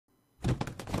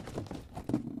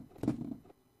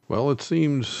Well, it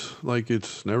seems like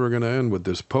it's never going to end with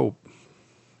this Pope.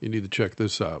 You need to check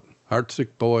this out.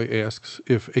 Heartsick boy asks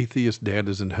if atheist dad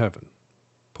is in heaven.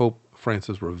 Pope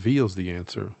Francis reveals the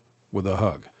answer with a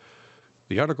hug.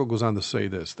 The article goes on to say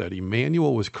this, that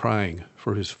Emmanuel was crying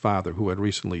for his father who had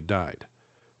recently died.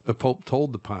 The Pope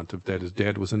told the pontiff that his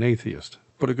dad was an atheist,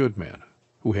 but a good man,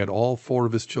 who had all 4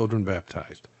 of his children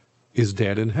baptized. Is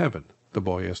dad in heaven? The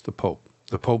boy asked the Pope.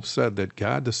 The Pope said that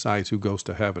God decides who goes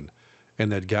to heaven,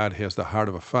 and that God has the heart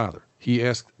of a father. He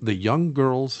asked the young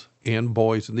girls and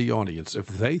boys in the audience if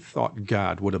they thought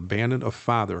God would abandon a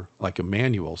father like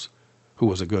Emmanuel's, who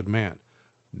was a good man.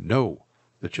 No,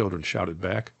 the children shouted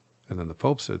back, and then the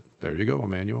Pope said, there you go,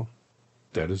 Emmanuel.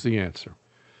 That is the answer.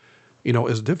 You know,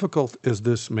 as difficult as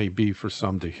this may be for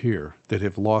some to hear that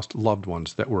have lost loved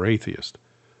ones that were atheists,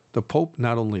 the Pope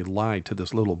not only lied to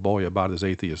this little boy about his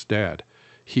atheist dad,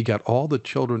 he got all the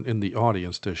children in the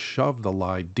audience to shove the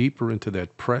lie deeper into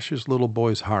that precious little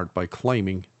boy's heart by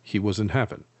claiming he was in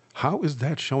heaven. How is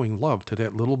that showing love to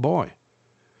that little boy?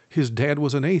 His dad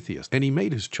was an atheist, and he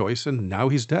made his choice, and now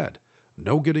he's dead.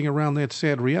 No getting around that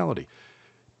sad reality.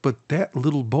 But that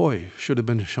little boy should have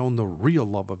been shown the real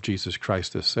love of Jesus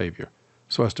Christ as Savior,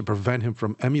 so as to prevent him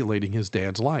from emulating his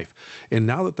dad's life. And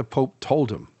now that the Pope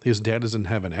told him his dad is in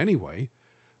heaven anyway,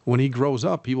 when he grows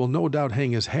up, he will no doubt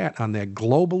hang his hat on that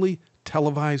globally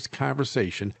televised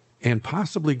conversation and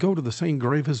possibly go to the same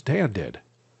grave his dad did.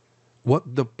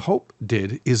 What the Pope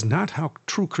did is not how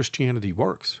true Christianity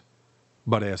works,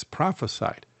 but as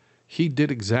prophesied, he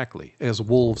did exactly as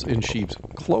wolves in sheep's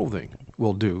clothing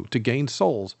will do to gain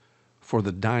souls for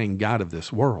the dying God of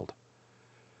this world.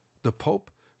 The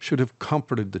Pope should have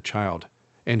comforted the child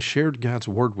and shared God's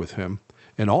word with him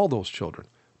and all those children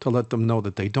to let them know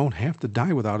that they don't have to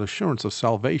die without assurance of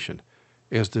salvation,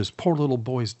 as this poor little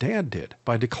boy's dad did,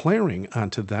 by declaring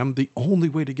unto them the only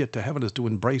way to get to heaven is to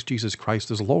embrace Jesus Christ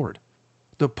as Lord.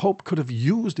 The Pope could have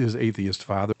used his atheist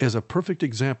father as a perfect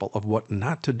example of what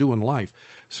not to do in life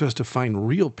so as to find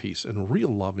real peace and real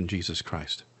love in Jesus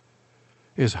Christ.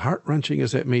 As heart-wrenching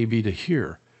as that may be to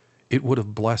hear, it would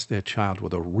have blessed that child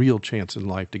with a real chance in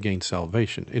life to gain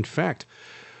salvation. In fact,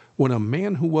 when a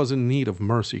man who was in need of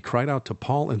mercy cried out to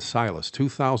Paul and Silas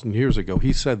 2,000 years ago,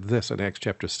 he said this in Acts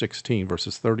chapter 16,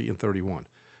 verses 30 and 31.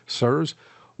 Sirs,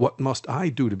 what must I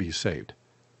do to be saved?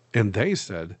 And they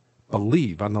said,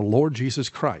 believe on the Lord Jesus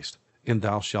Christ, and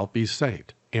thou shalt be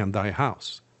saved, and thy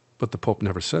house. But the Pope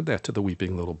never said that to the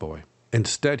weeping little boy.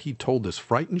 Instead, he told this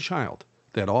frightened child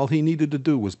that all he needed to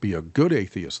do was be a good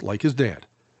atheist like his dad,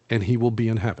 and he will be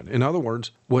in heaven. In other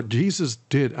words, what Jesus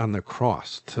did on the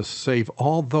cross to save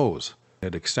all those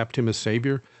that accept him as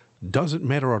Savior doesn't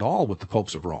matter at all with the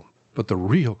popes of Rome. But the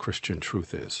real Christian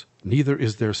truth is, neither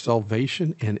is there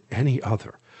salvation in any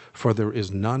other, for there is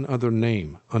none other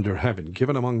name under heaven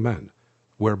given among men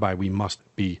whereby we must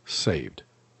be saved.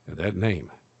 And that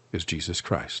name is Jesus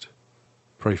Christ.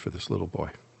 Pray for this little boy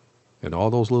and all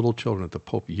those little children that the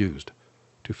Pope used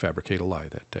to fabricate a lie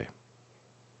that day.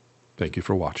 Thank you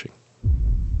for watching.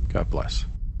 God bless.